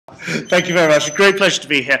Thank you very much. A great pleasure to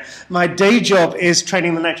be here. My day job is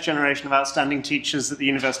training the next generation of outstanding teachers at the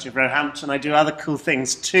University of Roehampton. I do other cool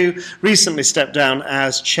things too. Recently stepped down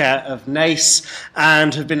as chair of NACE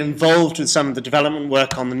and have been involved with some of the development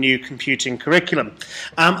work on the new computing curriculum.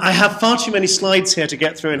 I have far too many slides here to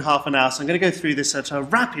get through in half an hour, so I'm going to go through this at a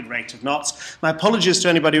rapid rate of knots. My apologies to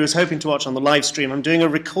anybody who was hoping to watch on the live stream. I'm doing a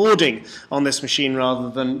recording on this machine rather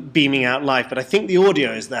than beaming out live, but I think the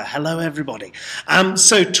audio is there. Hello, everybody.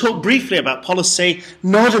 So talk briefly about policy,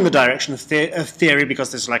 not in the direction of theory,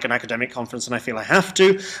 because this is like an academic conference and I feel I have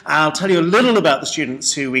to. I'll tell you a little about the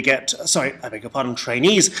students who we get, sorry, I beg your pardon,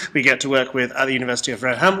 trainees we get to work with at the University of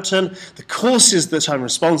Roehampton, the courses that I'm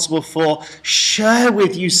responsible for, share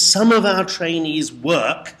with you some of our trainees'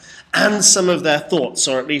 work and some of their thoughts,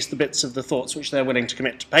 or at least the bits of the thoughts which they're willing to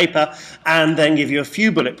commit to paper, and then give you a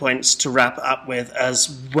few bullet points to wrap up with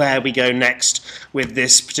as where we go next with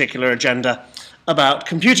this particular agenda about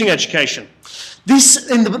computing education. This,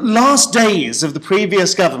 in the last days of the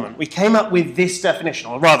previous government, we came up with this definition,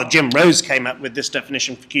 or rather Jim Rose came up with this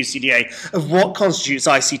definition for QCDA of what constitutes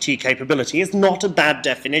ICT capability. It's not a bad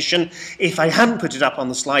definition. If I hadn't put it up on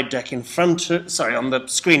the slide deck in front of, sorry, on the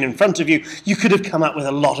screen in front of you, you could have come up with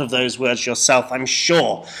a lot of those words yourself, I'm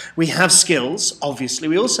sure. We have skills, obviously.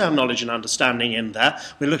 We also have knowledge and understanding in there.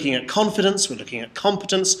 We're looking at confidence, we're looking at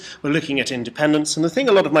competence, we're looking at independence. And the thing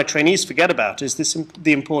a lot of my trainees forget about is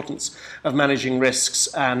the importance of managing risks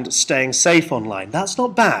and staying safe online. That's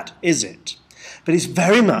not bad, is it? But it's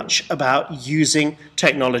very much about using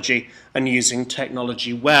technology and using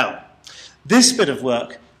technology well. This bit of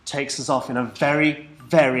work takes us off in a very,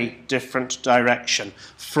 very different direction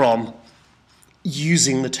from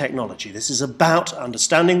using the technology. This is about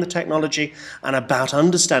understanding the technology and about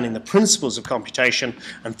understanding the principles of computation,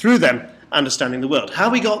 and through them understanding the world. How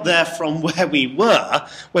we got there from where we were,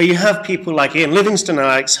 where you have people like Ian Livingston and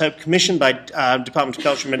Alex Hope commissioned by Department of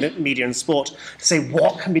Culture, Media and Sport to say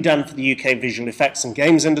what can be done for the UK visual effects and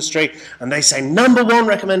games industry, and they say number one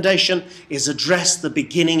recommendation is address the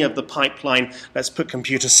beginning of the pipeline. Let's put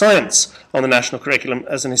computer science on the national curriculum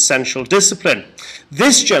as an essential discipline.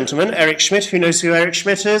 This gentleman, Eric Schmidt, who knows who Eric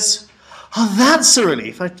Schmidt is? Oh, that's a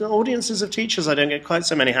relief. Audiences of teachers, I don't get quite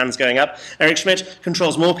so many hands going up. Eric Schmidt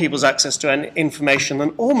controls more people's access to information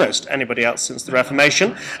than almost anybody else since the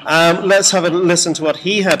Reformation. Let's have a listen to what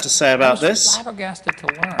he had to say about this. I was flabbergasted to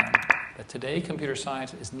learn that today computer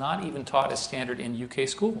science is not even taught as standard in UK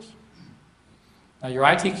schools. Now, your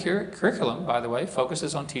IT curriculum, by the way,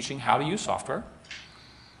 focuses on teaching how to use software,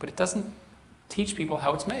 but it doesn't teach people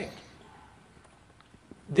how it's made.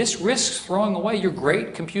 This risks throwing away your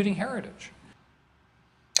great computing heritage.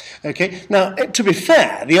 Okay, now, to be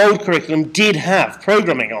fair, the old curriculum did have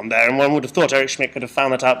programming on there, and one would have thought Eric Schmidt could have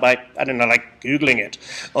found that out by, I don't know, like Googling it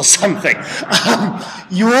or something.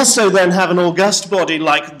 You also then have an august body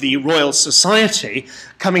like the Royal Society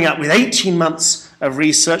coming up with 18 months of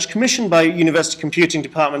research commissioned by university computing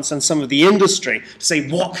departments and some of the industry to say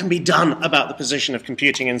what can be done about the position of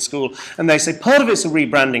computing in school. And they say part of it's a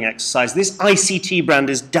rebranding exercise. This ICT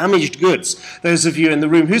brand is damaged goods. Those of you in the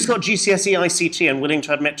room, who's got GCSE ICT and willing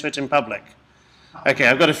to admit to it in public? Okay,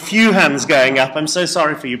 I've got a few hands going up. I'm so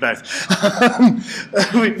sorry for you both.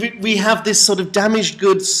 We have this sort of damaged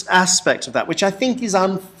goods aspect of that, which I think is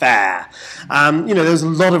unfair. You know, there's a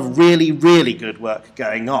lot of really, really good work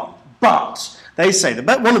going on. But they say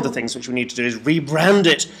that one of the things which we need to do is rebrand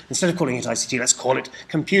it. Instead of calling it ICT, let's call it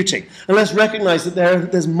computing. And let's recognize that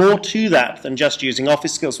there's more to that than just using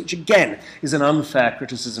office skills, which again is an unfair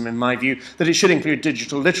criticism in my view, that it should include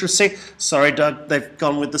digital literacy. Sorry, Doug, they've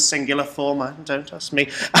gone with the singular form. Don't ask me.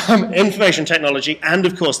 Information technology, and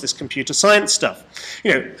of course this computer science stuff.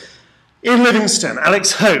 You know, Ian Livingston,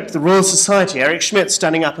 Alex Hope, the Royal Society, Eric Schmidt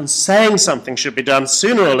standing up and saying something should be done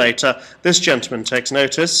sooner or later. This gentleman takes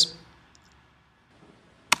notice.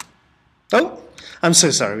 Oh, I'm so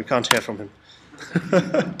sorry, we can't hear from him.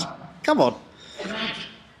 Come on. Imagine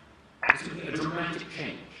this could be a dramatic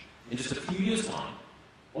change. In just a few years' time,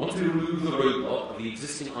 once we remove the roadblock of the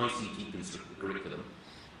existing ICT curriculum,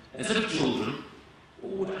 instead of children,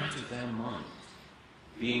 bored out of their minds,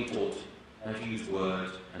 being taught how to use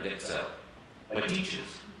Word and Excel by teachers,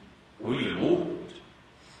 or even more bored,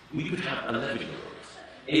 we could have 11-year-olds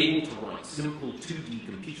able to write simple 2D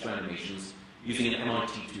computer animations using an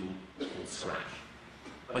MIT tool called Scratch.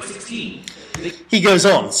 By 16, he goes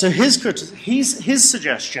on. So his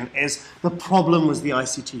suggestion is the problem was the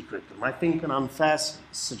ICT curriculum. I think an unfair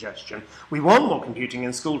suggestion. We want more computing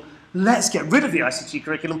in school. let's get rid of the ICT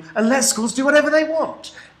curriculum and let schools do whatever they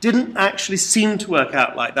want. Didn't actually seem to work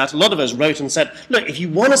out like that. A lot of us wrote and said, look, if you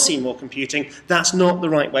want to see more computing, that's not the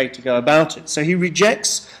right way to go about it. So he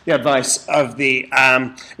rejects the advice of the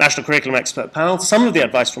National Curriculum Expert Panel, some of the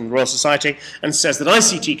advice from the Royal Society, and says that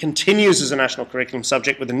ICT continues as a national curriculum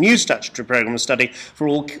subject with a new statutory programme of study for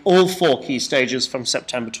all 4 key stages from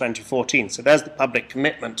September 2014. So there's the public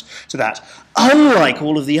commitment to that. Unlike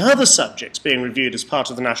all of the other subjects being reviewed as part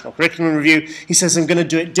of the National Curriculum Review, he says, I'm going to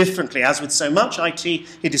do it differently. As with so much IT,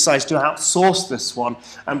 he decides to outsource this one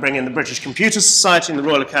and bring in the British Computer Society and the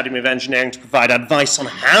Royal Academy of Engineering to provide advice on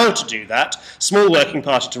how to do that. Small working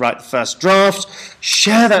party to write the first draft,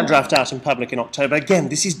 share that draft out in public in October. Again,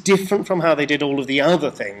 this is different from how they did all of the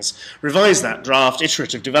other things. Revise that draft,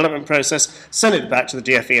 iterative development process, send it back to the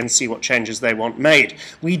DFE and see what changes they want made.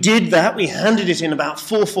 We did that. We handed it in about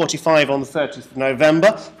 4:45 on the 30th of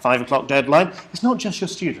November, 5 o'clock deadline. It's not just your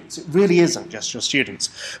students. It really isn't just your students.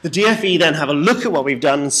 The DFE then have a look at what we've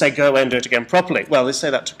done and say, go away and do it again properly. Well, they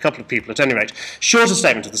say that to a couple of people at any rate. Shorter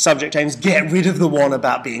statement of the subject aims, get rid of the one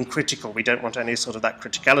about being critical. We don't want any sort of that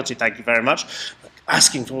criticality, thank you very much.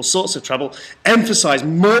 Asking for all sorts of trouble. Emphasise,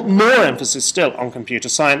 more emphasis still on computer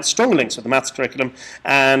science, strong links with the maths curriculum,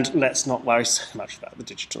 and let's not worry so much about the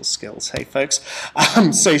digital skills, hey folks.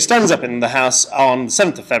 So he stands up in the House on the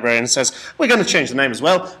 7th of February and says, we're going to change the name as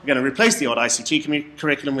well. We're going to replace the old ICT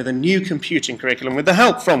curriculum with a new computing curriculum with the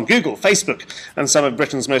help from Google, Facebook, and some of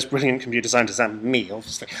Britain's most brilliant computer scientists, and me,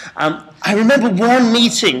 obviously. I remember one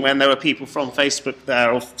meeting when there were people from Facebook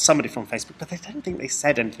there, or somebody from Facebook, but I don't think they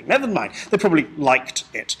said anything. Never mind. They probably liked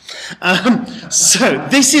it. So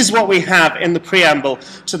this is what we have in the preamble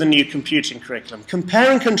to the new computing curriculum.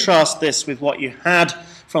 Compare and contrast this with what you had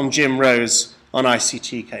from Jim Rose on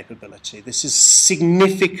ICT capability. This is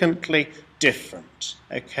significantly different.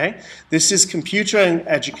 Okay? This is computer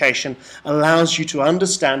education allows you to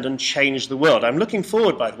understand and change the world. I'm looking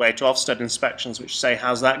forward, by the way, to Ofsted inspections which say,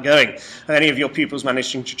 how's that going? Are any of your pupils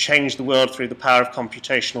managing to change the world through the power of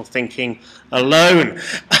computational thinking alone?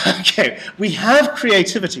 Okay, we have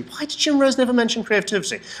creativity. Why did Jim Rose never mention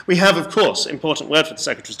creativity? We have, of course, important word for the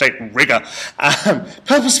Secretary of State, rigour.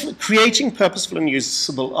 Creating purposeful and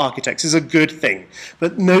usable architects is a good thing.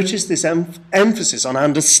 But notice this emphasis on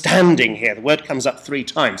understanding here. The word comes up 3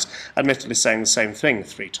 times, admittedly saying the same thing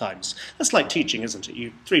 3 times. That's like teaching, isn't it?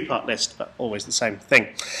 You 3-part list, but always the same thing.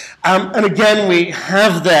 And again, we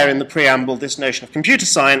have there in the preamble this notion of computer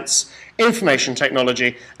science, information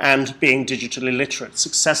technology, and being digitally literate,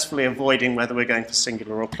 successfully avoiding whether we're going for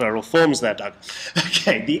singular or plural forms there, Doug.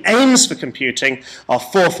 Okay, the aims for computing are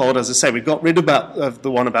 4-fold. As I say, we've got rid of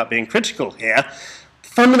the one about being critical here.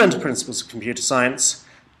 Fundamental principles of computer science,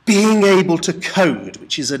 being able to code,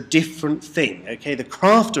 which is a different thing, okay, the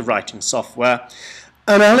craft of writing software,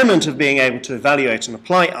 an element of being able to evaluate and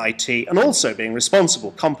apply IT, and also being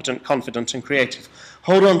responsible, competent, confident, and creative.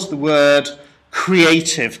 Hold on to the word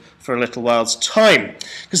creative for a little while's time,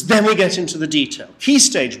 because then we get into the detail. Key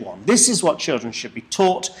stage 1, this is what children should be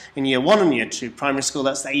taught in year 1 and year 2 primary school,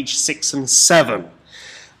 that's age 6 and 7.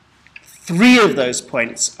 3 of those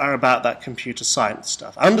points are about that computer science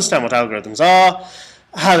stuff. Understand what algorithms are,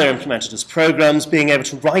 how they're implemented as programs, being able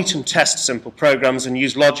to write and test simple programs and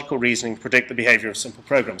use logical reasoning to predict the behavior of simple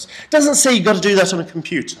programs. It doesn't say you've got to do that on a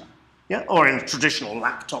computer, yeah, or in a traditional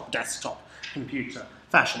laptop, desktop computer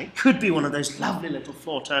fashion. It could be one of those lovely little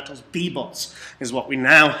floor turtles. Bbots is what we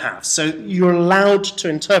now have. So you're allowed to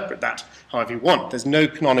interpret that however you want. There's no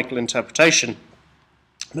canonical interpretation.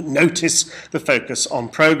 But notice the focus on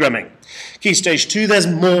programming. Key stage 2, there's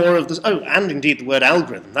more of this. Oh, and indeed the word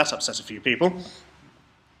algorithm. That upset a few people.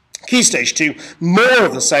 Key stage 2, more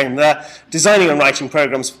of the same there, designing and writing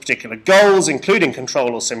programs for particular goals, including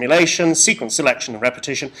control or simulation, sequence selection and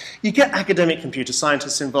repetition. You get academic computer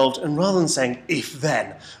scientists involved, and rather than saying if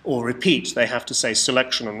then or repeat, they have to say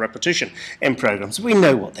selection and repetition in programs. We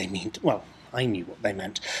know what they mean. Well, I knew what they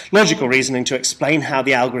meant. Logical reasoning to explain how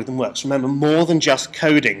the algorithm works. Remember, more than just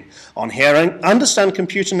coding on here. Understand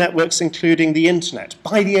computer networks, including the internet.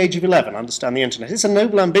 By the age of 11, understand the internet. It's a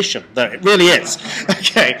noble ambition, though it really is.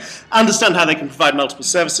 Okay, understand how they can provide multiple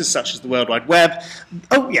services, such as the World Wide Web.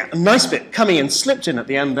 Oh, yeah, a nice bit coming in, slipped in at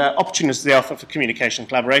the end there. Opportunities they offer for communication and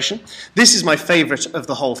collaboration. This is my favourite of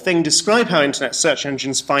the whole thing. Describe how internet search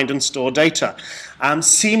engines find and store data.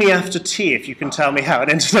 See me after tea if you can tell me how an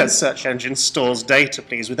internet search engine stores data,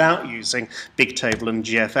 please, without using Bigtable and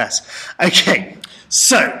GFS. Okay,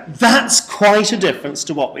 so that's quite a difference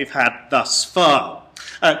to what we've had thus far.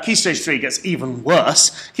 Key stage 3 gets even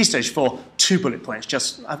worse. Key stage 4, 2 bullet points.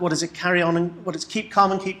 Just, what is it, carry on and, what is it, keep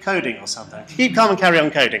calm and keep coding or something? Keep calm and carry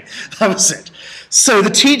on coding. That was it. So the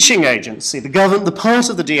teaching agency, the part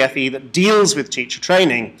of the DFE that deals with teacher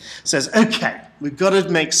training says, okay, we've got to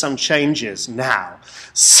make some changes now.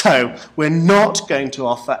 So we're not going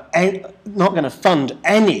to fund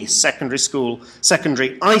any secondary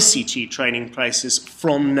ICT training places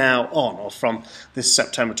from now on, or from this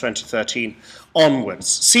September 2013 onwards.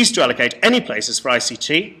 Cease to allocate any places for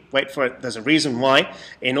ICT. Wait for it, there's a reason why.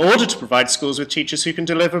 In order to provide schools with teachers who can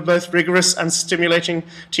deliver both rigorous and stimulating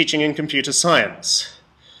teaching in computer science.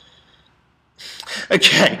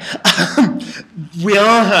 Okay, we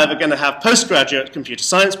are, however, going to have postgraduate computer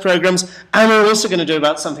science programs, and we're also going to do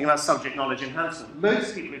something about subject knowledge enhancement.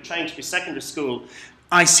 Most people who are trained to be secondary school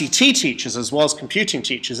ICT teachers, as well as computing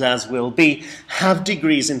teachers, as will be, have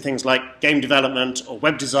degrees in things like game development or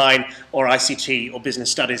web design or ICT or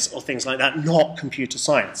business studies or things like that, not computer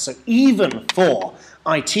science. So even for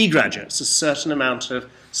IT graduates, a certain amount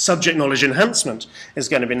of subject knowledge enhancement is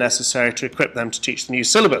going to be necessary to equip them to teach the new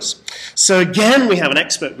syllabus. So again, we have an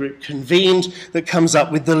expert group convened that comes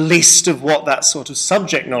up with the list of what that sort of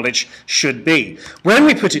subject knowledge should be. When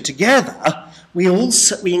we put it together, we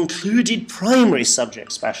included primary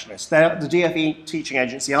subject specialists. The DFE teaching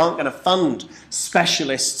agency aren't going to fund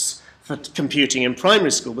specialists for computing in primary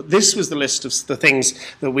school, but this was the list of the things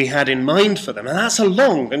that we had in mind for them. And that's a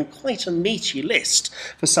long and quite a meaty list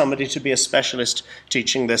for somebody to be a specialist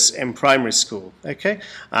teaching this in primary school. Okay,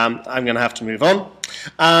 I'm going to have to move on.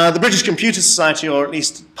 The British Computer Society, or at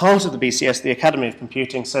least part of the BCS, the Academy of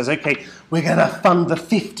Computing, says, okay, we're going to fund the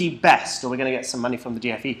 50 best, or we're going to get some money from the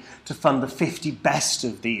DFE to fund the 50 best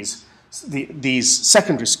of these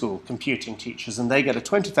secondary school computing teachers, and they get a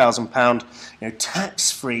 £20,000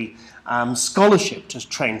 tax-free scholarship to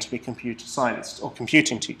train to be computer science or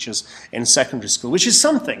computing teachers in secondary school, which is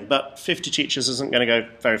something, but 50 teachers isn't going to go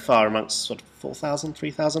very far amongst sort of 4,000,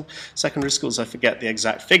 3,000 secondary schools. I forget the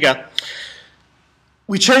exact figure.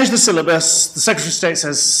 We changed the syllabus. The Secretary of State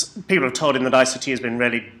says people have told him that ICT has been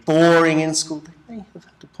really boring in school. They may have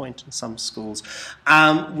had a point in some schools.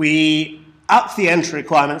 We up the entry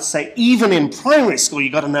requirements, say even in primary school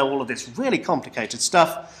you've got to know all of this really complicated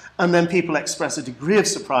stuff, and then people express a degree of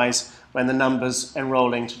surprise when the numbers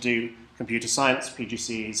enrolling to do computer science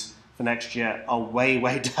PGCEs for next year are way,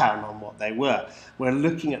 way down on what they were. We're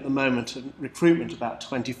looking at the moment at recruitment about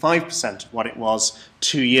 25% of what it was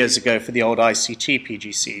 2 years ago for the old ICT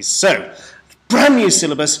PGCEs. So, brand new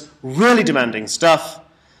syllabus, really demanding stuff,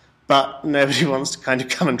 but nobody wants to kind of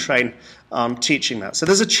come and train on teaching that. So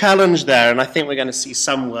there's a challenge there, and I think we're going to see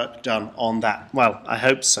some work done on that. Well, I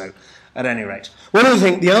hope so, at any rate.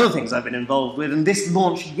 The other things I've been involved with, and this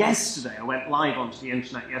launched yesterday, I went live onto the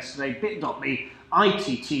internet yesterday, bit.ly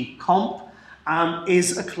ITT Comp,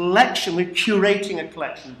 is a collection, we're curating a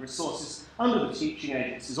collection of resources under the teaching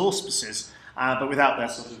agency's auspices, but without their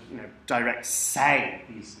sort of direct say,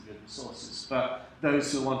 these are good resources, for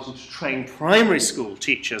those who are wanting to train primary school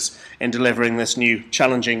teachers in delivering this new,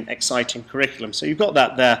 challenging, exciting curriculum. So you've got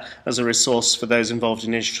that there as a resource for those involved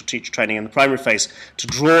in initial teacher training in the primary phase to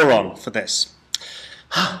draw on for this.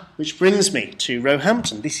 Which brings me to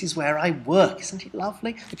Roehampton. This is where I work. Isn't it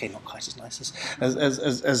lovely? Okay, not quite as nice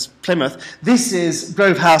as Plymouth. This is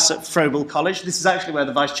Grove House at Frobel College. This is actually where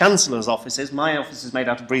the Vice-Chancellor's office is. My office is made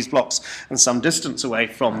out of breeze blocks and some distance away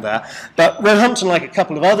from there. But Roehampton, like a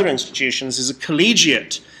couple of other institutions, is a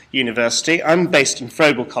collegiate university. I'm based in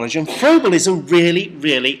Frobel College, and Frobel is a really,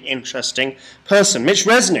 really interesting person. Mitch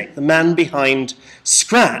Resnick, the man behind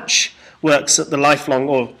Scratch, works at the lifelong,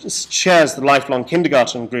 or chairs the lifelong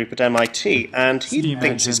kindergarten group at MIT, and he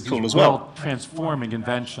thinks it's cool as well. Transforming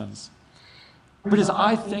inventions. But as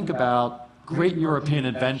I think about great European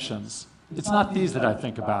inventions, it's not these that I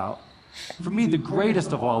think about. For me, the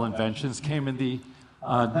greatest of all inventions came in the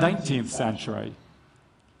 19th century.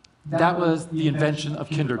 That was the invention of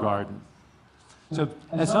kindergarten. So,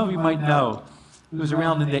 as some of you might know, it was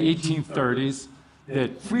around in the 1830s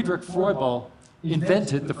that Friedrich Froebel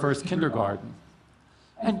invented the first kindergarten.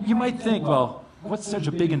 And you might think, well, what's such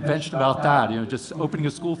a big invention about that? Just opening a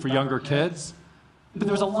school for younger kids? But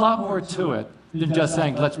there's a lot more to it than just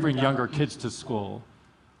saying, let's bring younger kids to school.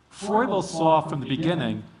 Froebel saw from the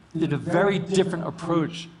beginning that a very different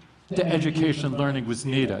approach to education and learning was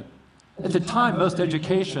needed. At the time, most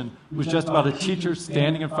education was just about a teacher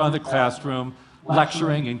standing in front of the classroom,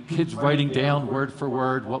 lecturing, and kids writing down word for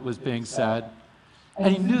word what was being said.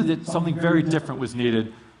 And he knew that something very different was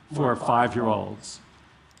needed for 5-year-olds.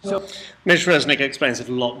 So, Mitch Resnick explains it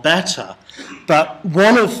a lot better, but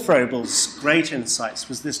one of Froebel's great insights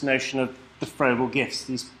was this notion of the Froebel gifts,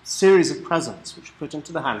 these series of presents which are put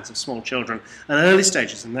into the hands of small children at early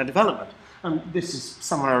stages in their development. And this is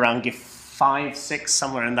somewhere around gift 5, 6,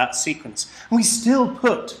 somewhere in that sequence. And we still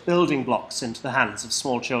put building blocks into the hands of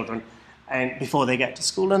small children before they get to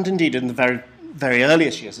school, and indeed in the very, very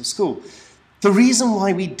earliest years of school. The reason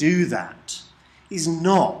why we do that is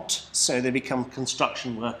not so they become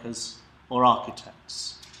construction workers or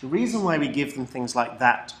architects. The reason why we give them things like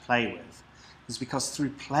that to play with is because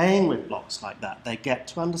through playing with blocks like that, they get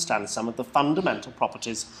to understand some of the fundamental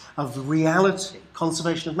properties of reality,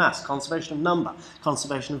 conservation of mass, conservation of number,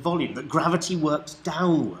 conservation of volume, that gravity works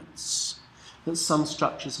downwards, that some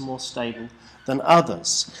structures are more stable than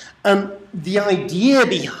others. And the idea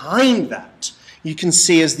behind that you can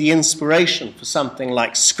see as the inspiration for something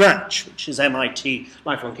like Scratch, which is MIT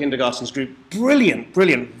Lifelong Kindergarten's group. Brilliant,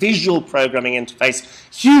 brilliant visual programming interface,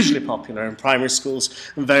 hugely popular in primary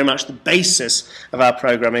schools and very much the basis of our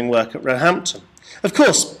programming work at Roehampton. Of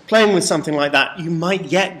course, playing with something like that, you might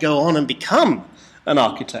yet go on and become an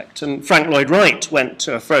architect. And Frank Lloyd Wright went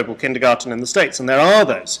to a Froebel kindergarten in the States, and there are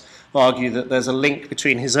those who argue that there's a link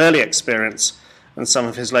between his early experience and some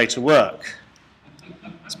of his later work.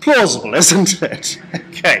 It's plausible, isn't it?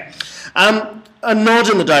 Okay. A nod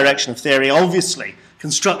in the direction of theory, obviously,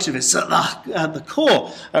 constructivists at the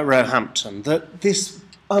core at Roehampton, that this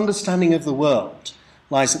understanding of the world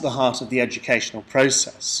lies at the heart of the educational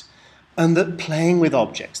process, and that playing with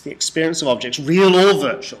objects, the experience of objects, real or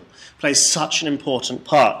virtual, plays such an important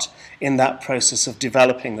part in that process of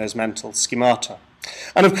developing those mental schemata.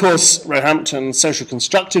 And of course, Roehampton social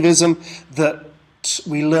constructivism, that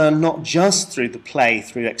we learn not just through the play,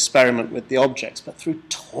 through experiment with the objects, but through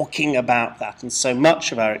talking about that. And so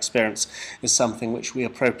much of our experience is something which we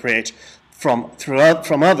appropriate from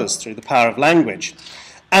others through the power of language.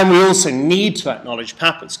 And we also need to acknowledge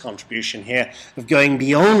Pappert's contribution here of going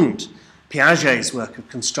beyond Piaget's work of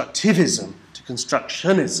constructivism to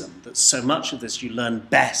constructionism, that so much of this you learn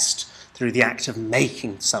best through the act of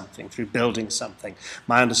making something, through building something.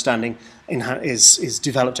 My understanding is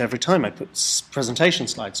developed every time I put presentation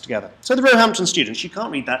slides together. So the Roehampton students, you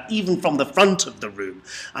can't read that even from the front of the room,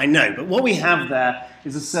 I know, but what we have there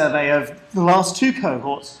is a survey of the last 2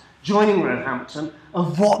 cohorts joining Roehampton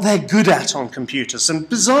of what they're good at on computers. And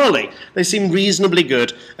bizarrely, they seem reasonably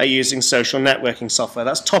good at using social networking software.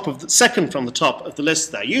 That's second from the top of the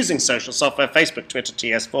list there. Using social software, Facebook, Twitter,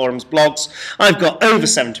 TS, forums, blogs. I've got over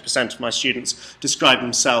 70% of my students describe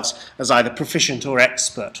themselves as either proficient or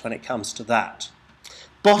expert when it comes to that.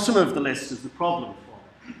 Bottom of the list is the problem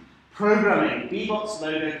for programming, bbots,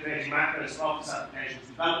 logo, creating macros, office applications,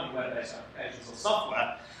 developing web-based applications or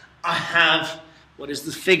software. I have, what is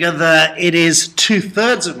the figure there? It is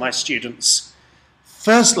 2/3 of my students,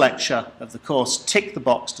 first lecture of the course, tick the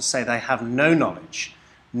box to say they have no knowledge,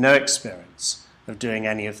 no experience of doing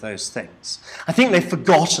any of those things. I think they've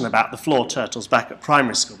forgotten about the floor turtles back at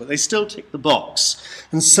primary school, but they still tick the box.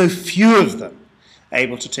 And so few of them are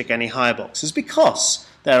able to tick any higher boxes because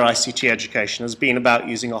their ICT education has been about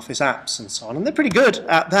using Office apps and so on, and they're pretty good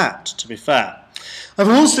at that, to be fair. I've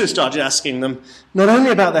also started asking them not only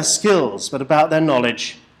about their skills, but about their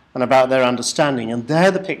knowledge and about their understanding, and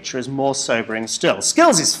there the picture is more sobering still.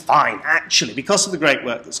 Skills is fine, actually, because of the great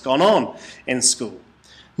work that's gone on in school.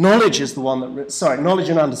 Knowledge is the one that, knowledge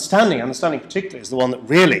and understanding particularly, is the one that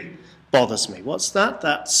really bothers me. What's that?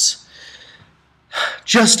 That's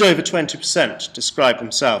just over 20% describe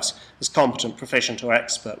themselves as competent, proficient, or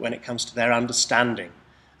expert when it comes to their understanding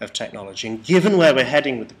of technology. And given where we're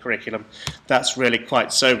heading with the curriculum, that's really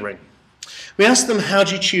quite sobering. We asked them, how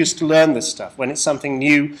do you choose to learn this stuff when it's something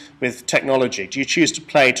new with technology? Do you choose to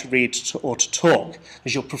play, to read, or to talk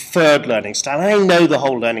as your preferred learning style? And I know the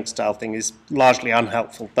whole learning style thing is largely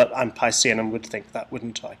unhelpful, but I'm Piscean and would think that,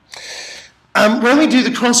 wouldn't I? When we do the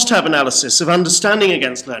crosstab analysis of understanding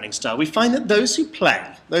against learning style, we find that those who play,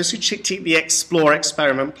 those who tick the explore,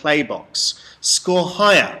 experiment, play box, score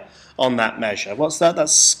higher on that measure. What's that?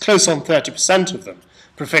 That's close on 30% of them.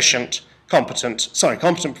 Competent,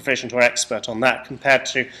 proficient, or expert on that, compared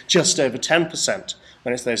to just over 10%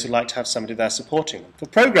 when it's those who like to have somebody there supporting them. For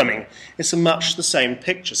programming, it's much the same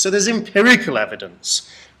picture. So there's empirical evidence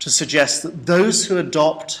to suggest that those who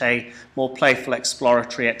adopt a more playful,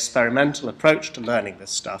 exploratory, experimental approach to learning this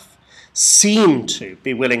stuff seem to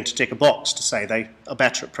be willing to tick a box to say they are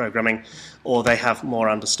better at programming or they have more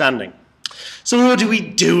understanding. So what do we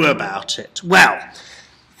do about it? Well,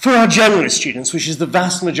 for our generalist students, which is the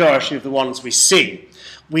vast majority of the ones we see,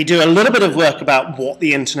 We do a little bit of work about what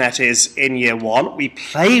the internet is in year 1. We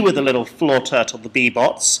play with a little floor turtle, the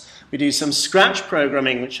bee-bots. We do some Scratch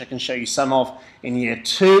programming, which I can show you some of in year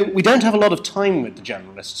 2. We don't have a lot of time with the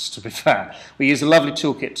generalists, to be fair. We use a lovely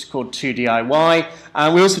toolkit called 2DIY,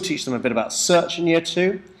 and we also teach them a bit about search in year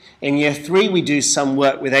 2. In year 3, we do some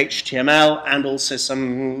work with HTML and also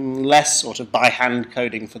some less sort of by-hand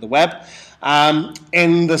coding for the web.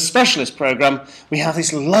 In the specialist program, we have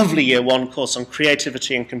this lovely year 1 course on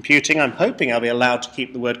creativity and computing. I'm hoping I'll be allowed to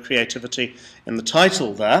keep the word creativity in the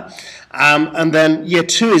title there. And then year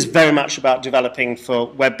 2 is very much about developing for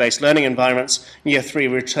web-based learning environments. In year 3,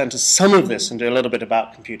 we return to some of this and do a little bit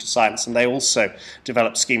about computer science, and they also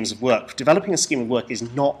develop schemes of work. Developing a scheme of work is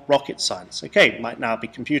not rocket science. Okay, it might now be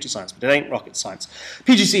computer science, but it ain't rocket science.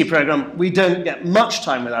 PGCE program, we don't get much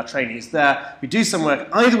time with our trainees there. We do some work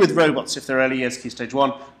either with robots if they're early years Key Stage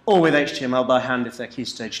 1, or with HTML by hand if they're Key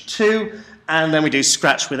Stage 2, and then we do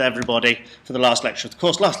Scratch with everybody for the last lecture of the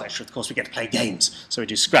course. Last lecture of the course we get to play games, so we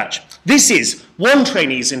do Scratch. This is one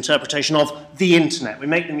trainee's interpretation of the internet. We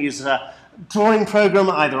make them use a drawing program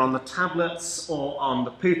either on the tablets or on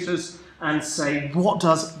the pooters and say, what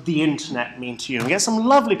does the internet mean to you? And we get some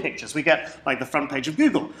lovely pictures. We get like the front page of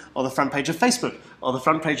Google, or the front page of Facebook, or the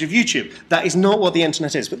front page of YouTube. That is not what the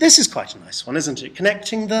internet is, but this is quite a nice one, isn't it?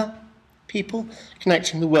 Connecting the people,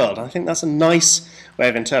 connecting the world. I think that's a nice way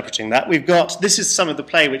of interpreting that. We've got, this is some of the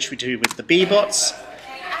play which we do with the bee-bots.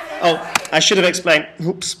 Oh, I should have explained,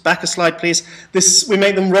 oops, back a slide please. This, we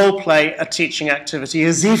make them role play a teaching activity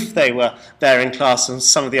as if they were there in class, and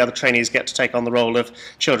some of the other trainees get to take on the role of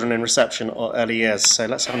children in reception or early years. So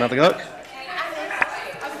let's have another look.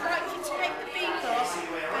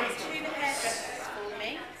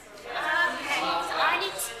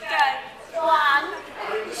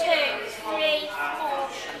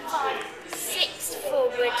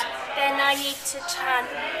 Then I need to turn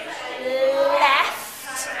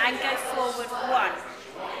left and go forward 1.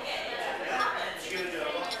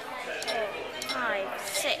 5,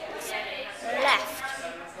 6, left,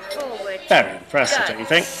 forward. Very impressive, don't you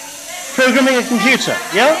think? Programming a computer,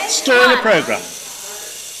 yeah? Storing a program. 2.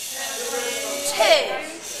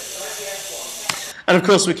 And of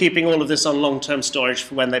course, we're keeping all of this on long-term storage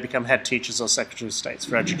for when they become head teachers or secretary of states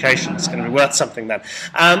for education. It's going to be worth something then.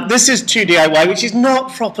 This is 2DIY, which is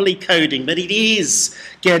not properly coding, but it is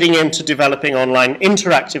getting into developing online,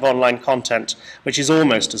 interactive online content, which is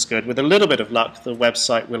almost as good. With a little bit of luck, the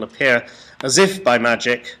website will appear as if by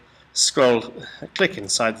magic. Scroll, click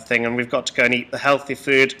inside the thing, and we've got to go and eat the healthy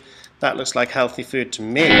food. That looks like healthy food to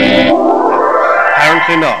me.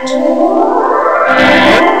 Apparently not.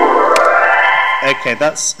 Okay,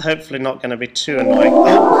 that's hopefully not going to be too annoying.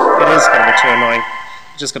 Oh, it is going to be too annoying.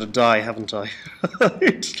 I've just got to die, haven't I?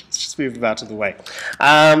 Let's just move it out of the way.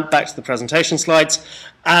 Back to the presentation slides.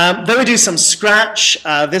 Then we do some Scratch.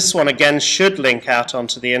 This one, again, should link out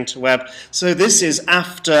onto the interweb. So this is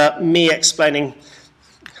after me explaining...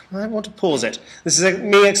 I want to pause it. This is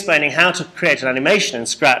me explaining how to create an animation in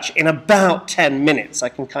Scratch in about 10 minutes. I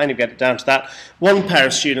can kind of get it down to that. One pair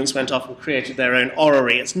of students went off and created their own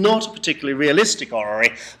orrery. It's not a particularly realistic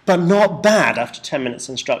orrery, but not bad after 10 minutes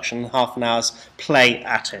instruction and half an hour's play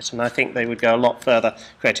at it. And I think they would go a lot further,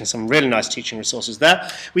 creating some really nice teaching resources there.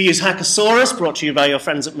 We use Hackosaurus, brought to you by your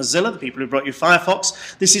friends at Mozilla, the people who brought you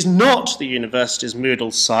Firefox. This is not the university's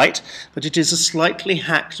Moodle site, but it is a slightly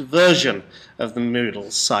hacked version of the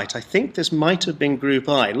Moodle site. I think this might have been Group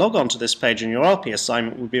I. Log on to this page and your RP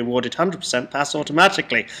assignment will be awarded 100% pass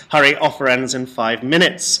automatically. Hurry, offer ends in 5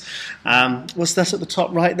 minutes. What's that at the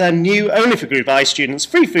top right there? New only for Group I students.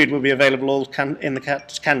 Free food will be available in the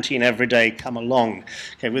canteen every day. Come along.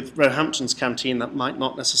 Okay, with Roehampton's canteen, that might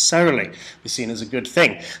not necessarily be seen as a good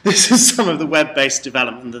thing. This is some of the web-based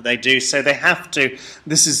development that they do. So they have to,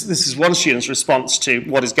 this is one student's response to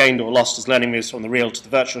what is gained or lost as learning moves from the real to the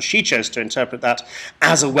virtual. She chose to interpret that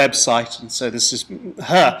as a website, and so this is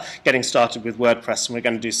her getting started with WordPress, and we're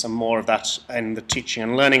going to do some more of that in the teaching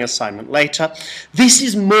and learning assignment later. This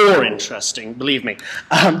is more interesting, believe me.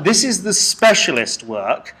 This is the specialist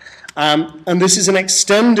work, and this is an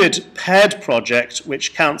extended paired project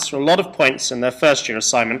which counts for a lot of points in their first year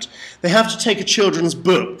assignment. They have to take a children's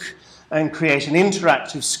book and create an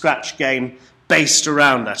interactive Scratch game based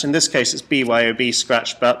around that. In this case, it's BYOB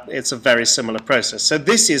Scratch, but it's a very similar process. So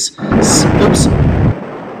this is, oops,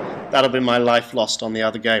 that'll be my life lost on the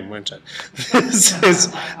other game, won't it?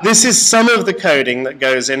 This is some of the coding that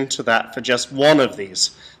goes into that for just one of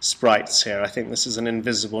these sprites here. I think this is an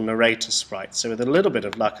invisible narrator sprite. So with a little bit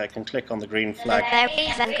of luck, I can click on the green flag.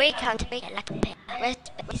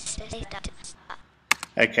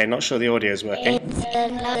 Okay, not sure the audio is working. The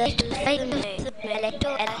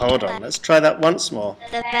Hold on, let's try that once more.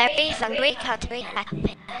 very hungry country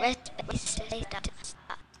happy.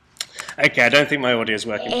 Okay, I don't think my audio is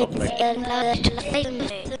working properly.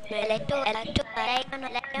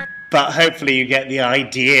 But hopefully you get the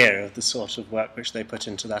idea of the sort of work which they put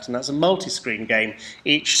into that. And that's a multi-screen game.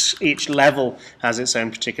 Each level has its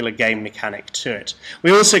own particular game mechanic to it.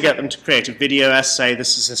 We also get them to create a video essay.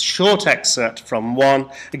 This is a short excerpt from one.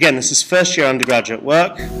 Again, this is first year undergraduate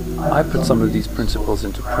work. I put some of these principles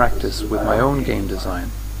into practice with my own game design.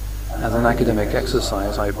 As an academic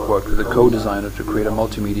exercise, I worked with a co-designer to create a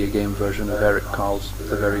multimedia game version of Eric Carle's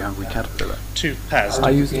The Very Hungry Caterpillar. Two pairs. I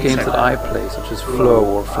used games that I play, such as Flow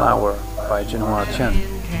or Flower by Jinhua Chen,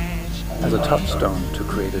 as a touchstone to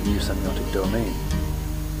create a new semiotic domain.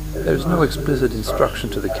 There is no explicit instruction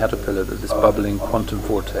to the caterpillar that this bubbling quantum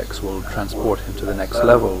vortex will transport him to the next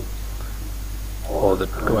level, or that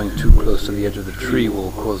going too close to the edge of the tree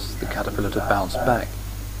will cause the caterpillar to bounce back.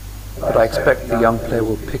 But I expect the young player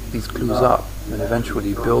will pick these clues up and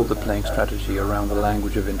eventually build the playing strategy around the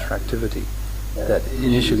language of interactivity that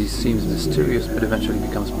initially seems mysterious but eventually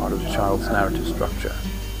becomes part of the child's narrative structure.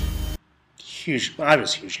 I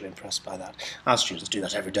was hugely impressed by that. Our students do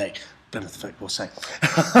that every day, Plymouth folk will say.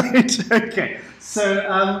 Right, okay.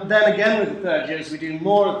 So then again with the third years we do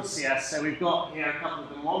more of the CS. So we've got here a couple of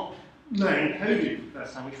them. One, learning coding for the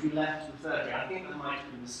first time, which we left for the third year. I think that might have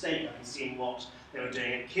been a mistake. I can see what they were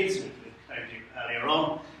doing at Kids with coding earlier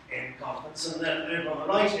on in the conference. And then over on the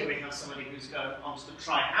right here we have somebody who's gone onto the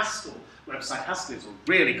Try Haskell website. Haskell is a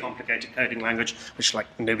really complicated coding language, which like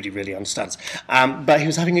nobody really understands. But he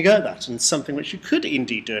was having a go at that, and something which you could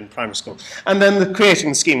indeed do in primary school. And then the creating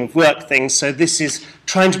the scheme of work thing. So this is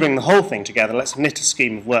trying to bring the whole thing together. Let's knit a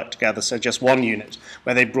scheme of work together, so just one unit,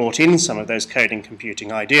 where they brought in some of those coding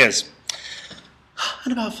computing ideas.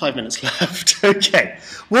 And about 5 minutes left. Okay.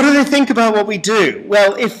 What do they think about what we do?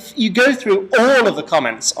 Well, if you go through all of the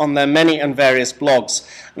comments on their many and various blogs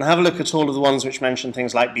and have a look at all of the ones which mention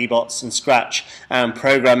things like bbots and Scratch and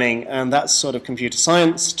programming and that sort of computer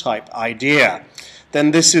science type idea,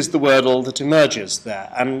 then this is the wordle that emerges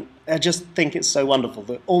there. And I just think it's so wonderful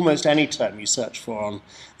that almost any term you search for on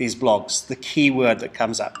these blogs, the key word that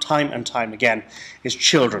comes up time and time again is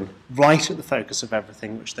children, right at the focus of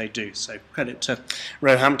everything which they do. So credit to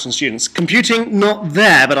Roehampton students. Computing, not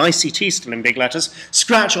there, but ICT still in big letters.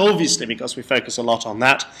 Scratch, obviously, because we focus a lot on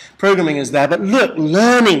that. Programming is there, but look,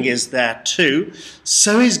 learning is there too.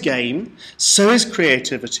 So is game, so is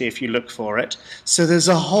creativity if you look for it. So there's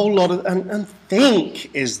a whole lot of, and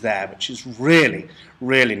think is there, which is really,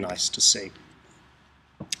 really nice to see.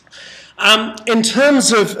 In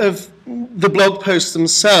terms of the blog posts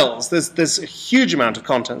themselves, there's a huge amount of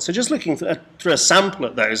content. So just looking through a sample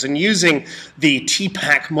at those and using the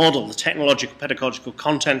TPAC model, the technological pedagogical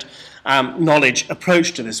content knowledge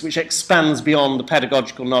approach to this, which expands beyond the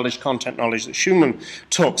pedagogical knowledge, content knowledge that Schumann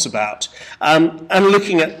talks about, and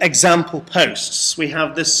looking at example posts, we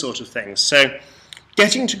have this sort of thing. So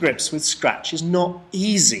getting to grips with Scratch is not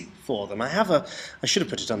easy for them. I should have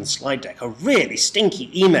put it on the slide deck, a really stinky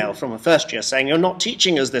email from a first year saying, you're not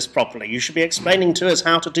teaching us this properly, you should be explaining to us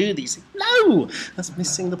how to do these things. No, that's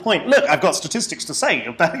missing the point. Look, I've got statistics to say,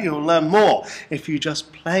 you'll learn more if you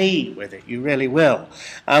just play with it, you really will.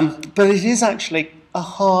 But it is actually a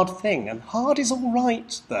hard thing, and hard is all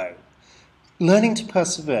right though. Learning to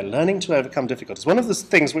persevere, learning to overcome difficulties. One of the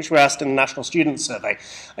things which were asked in the National Student Survey,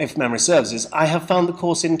 if memory serves, is I have found the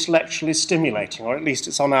course intellectually stimulating, or at least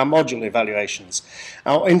it's on our module evaluations,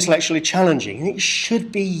 or intellectually challenging. And it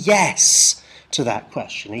should be yes to that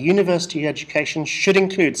question. A university education should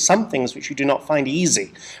include some things which you do not find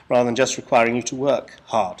easy, rather than just requiring you to work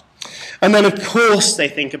hard. And then, of course, they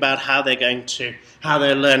think about how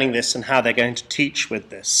they're learning this and how they're going to teach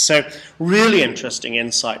with this. So really interesting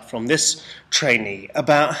insight from this trainee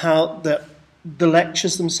about how the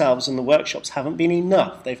lectures themselves and the workshops haven't been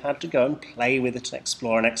enough. They've had to go and play with it and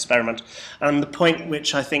explore and experiment. And the point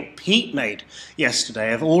which I think Pete made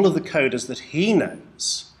yesterday of all of the coders that he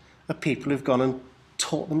knows are people who've gone and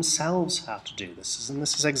taught themselves how to do this. And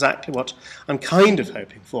this is exactly what I'm kind of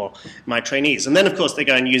hoping for my trainees. And then, of course, they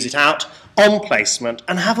go and use it out on placement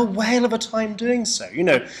and have a whale of a time doing so. You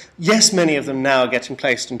know, yes, many of them now are getting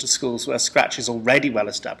placed into schools where Scratch is already well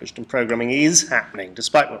established and programming is happening,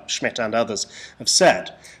 despite what Schmidt and others have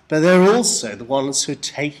said. But they're also the ones who are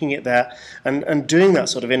taking it there and doing that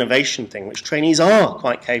sort of innovation thing, which trainees are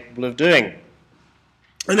quite capable of doing.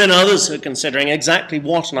 And then others are considering exactly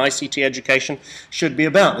what an ICT education should be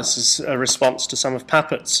about. This is a response to some of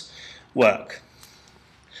Pappert's work.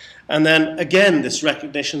 And then, again, this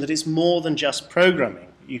recognition that it's more than just programming.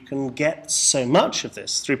 You can get so much of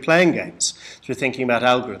this through playing games, through thinking about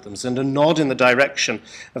algorithms, and a nod in the direction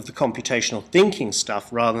of the computational thinking stuff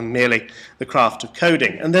rather than merely the craft of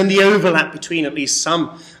coding. And then the overlap between at least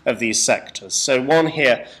some of these sectors. So one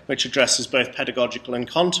here which addresses both pedagogical and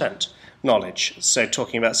content knowledge. So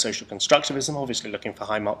talking about social constructivism, obviously looking for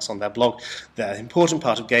high marks on their blog. They're an important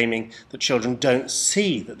part of gaming that children don't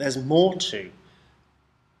see, that there's more to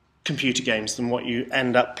computer games than what you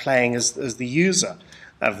end up playing as the user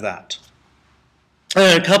of that.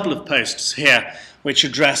 A couple of posts here which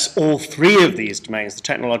address all three of these domains, the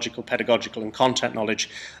technological, pedagogical, and content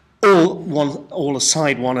knowledge, all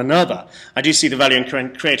aside one another. I do see the value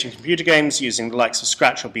in creating computer games using the likes of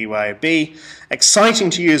Scratch or BYOB.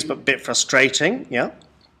 Exciting to use, but a bit frustrating, yeah.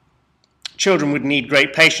 Children would need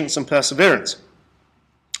great patience and perseverance.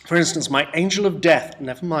 For instance, my angel of death,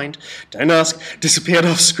 never mind, don't ask, disappeared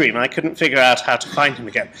off screen. I couldn't figure out how to find him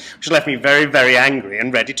again, which left me very, very angry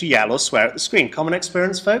and ready to yell or swear at the screen. Common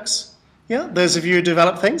experience, folks? Yeah, those of you who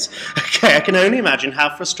develop things? Okay, I can only imagine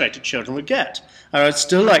how frustrated children would get. I would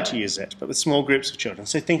still like to use it, but with small groups of children.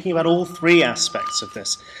 So thinking about all three aspects of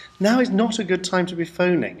this. Now is not a good time to be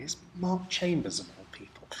phoning. It's Mark Chambers of all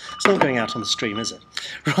people. It's not going out on the stream, is it?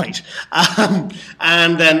 Right.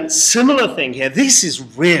 And then similar thing here. This is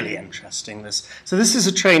really interesting. So this is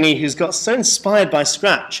a trainee who's got so inspired by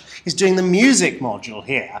Scratch. He's doing the music module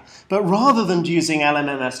here, but rather than using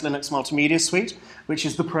LMMS, Linux Multimedia Suite, which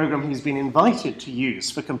is the program he's been invited to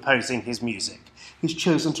use for composing his music, he's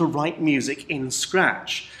chosen to write music in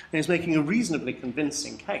Scratch. And he's making a reasonably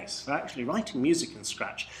convincing case for actually writing music in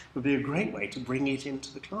Scratch would be a great way to bring it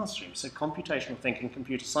into the classroom. So computational thinking,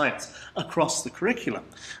 computer science across the curriculum.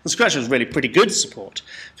 And Scratch has really pretty good support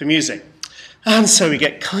for music. And so we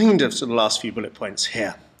get kind of to the last few bullet points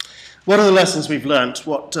here. What are the lessons we've learnt?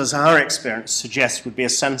 What does our experience suggest would be a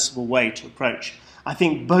sensible way to approach, I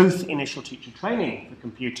think, both initial teacher training for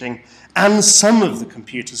computing and some of the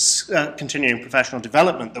continuing professional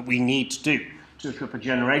development that we need to do to equip a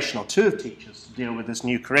generation or two of teachers to deal with this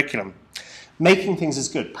new curriculum? Making things is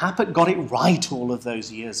good. Pappert got it right all of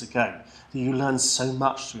those years ago. You learn so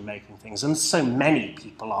much through making things, and so many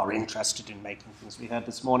people are interested in making things. We heard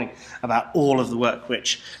this morning about all of the work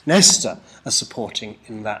which Nesta are supporting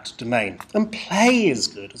in that domain. And play is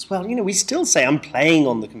good as well. You know, we still say, I'm playing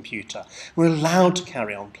on the computer. We're allowed to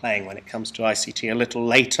carry on playing when it comes to ICT a little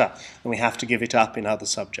later, and we have to give it up in other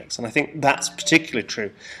subjects. And I think that's particularly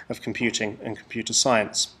true of computing and computer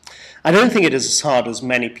science. I don't think it is as hard as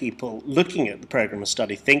many people looking at the programme of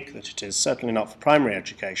study think that it is, certainly not for primary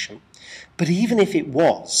education. But even if it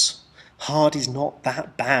was, hard is not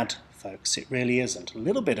that bad, folks. It really isn't. A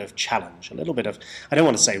little bit of challenge, a little bit of, I don't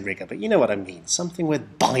want to say rigour, but you know what I mean. Something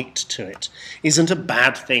with bite to it isn't a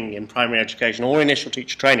bad thing in primary education or initial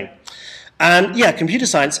teacher training. And yeah, computer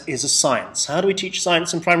science is a science. How do we teach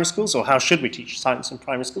science in primary schools, or how should we teach science in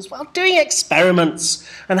primary schools? Well, doing experiments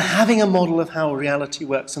and having a model of how reality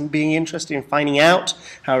works and being interested in finding out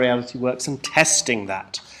how reality works and testing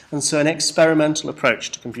that. And so an experimental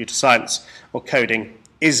approach to computer science or coding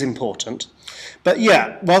is important. But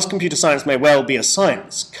yeah, whilst computer science may well be a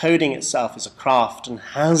science, coding itself is a craft and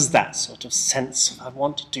has that sort of sense of I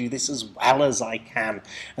want to do this as well as I can,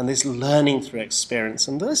 and this learning through experience,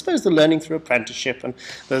 and I suppose the learning through apprenticeship and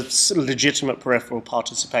the legitimate peripheral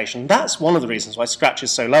participation. That's one of the reasons why Scratch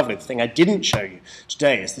is so lovely. The thing I didn't show you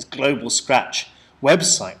today is this global Scratch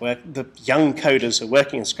website where the young coders who are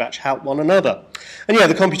working in Scratch help one another. And yeah,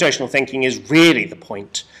 the computational thinking is really the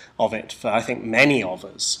point of it for, I think, many of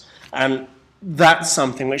us. And that's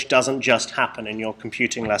something which doesn't just happen in your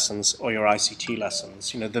computing lessons or your ICT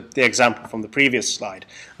lessons. You know, the example from the previous slide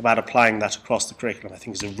about applying that across the curriculum, I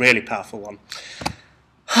think, is a really powerful one.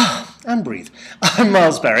 And breathe. I'm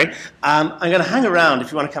Miles Berry. I'm going to hang around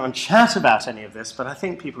if you want to come and chat about any of this, but I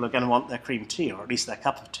think people are going to want their cream tea, or at least their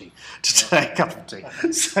cup of tea, to take a cup of tea.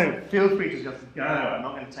 So feel free to just go. I'm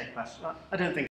not going to take questions. I don't think